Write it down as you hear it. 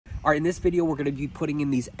All right, in this video, we're gonna be putting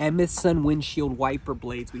in these EMITHSUN windshield wiper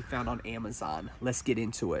blades we found on Amazon. Let's get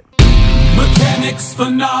into it. Mechanics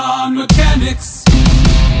for non-mechanics.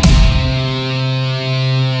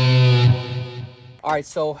 All right,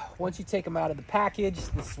 so once you take them out of the package,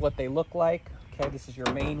 this is what they look like. Okay, this is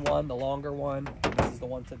your main one, the longer one. This is the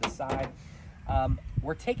one to the side.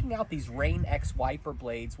 We're taking out these Rain X wiper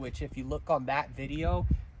blades, which if you look on that video,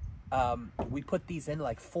 we put these in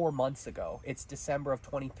like 4 months ago. It's December of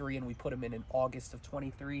 23 and we put them in August of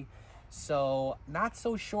 23. So not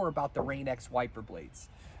so sure about the Rain X wiper blades.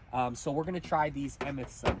 So we're gonna try these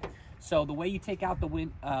EMITHSUN. So the way you take out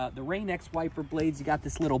the Rain X wiper blades, you got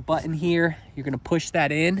this little button here. You're gonna push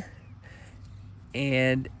that in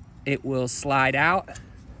and it will slide out.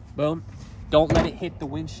 Boom. Don't let it hit the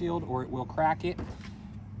windshield or it will crack it.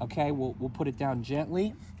 Okay, we'll put it down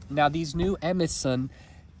gently. Now these new EMITHSUN,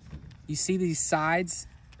 you see these sides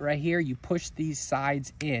right here? You push these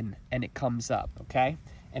sides in and it comes up, okay?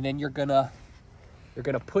 And then you're gonna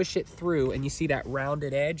push it through, and you see that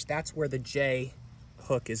rounded edge? That's where the J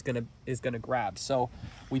hook is gonna grab. So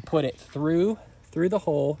we put it through the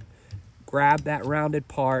hole, grab that rounded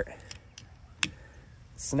part,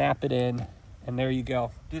 snap it in, and there you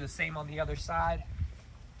go. Do the same on the other side.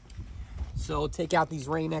 So take out these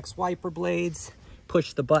Rain X wiper blades,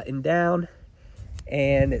 push the button down,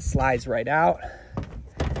 and it slides right out.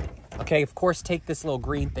 Okay, of course, take this little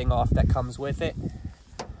green thing off that comes with it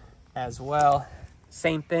as well.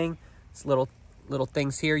 Same thing, it's little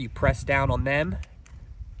things here, you press down on them,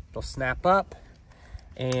 it'll snap up,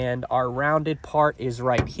 and our rounded part is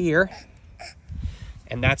right here,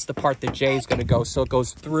 and that's the part that J is gonna go. So it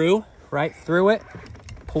goes through, right through it,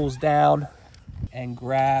 pulls down and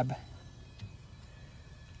grab,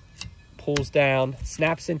 pulls down,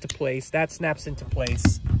 snaps into place, that snaps into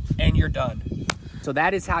place, and you're done. So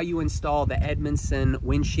that is how you install the EMITHSUN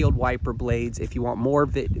windshield wiper blades. If you want more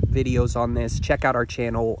videos on this, check out our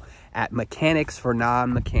channel at Mechanics for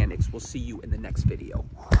Non-Mechanics. We'll see you in the next video.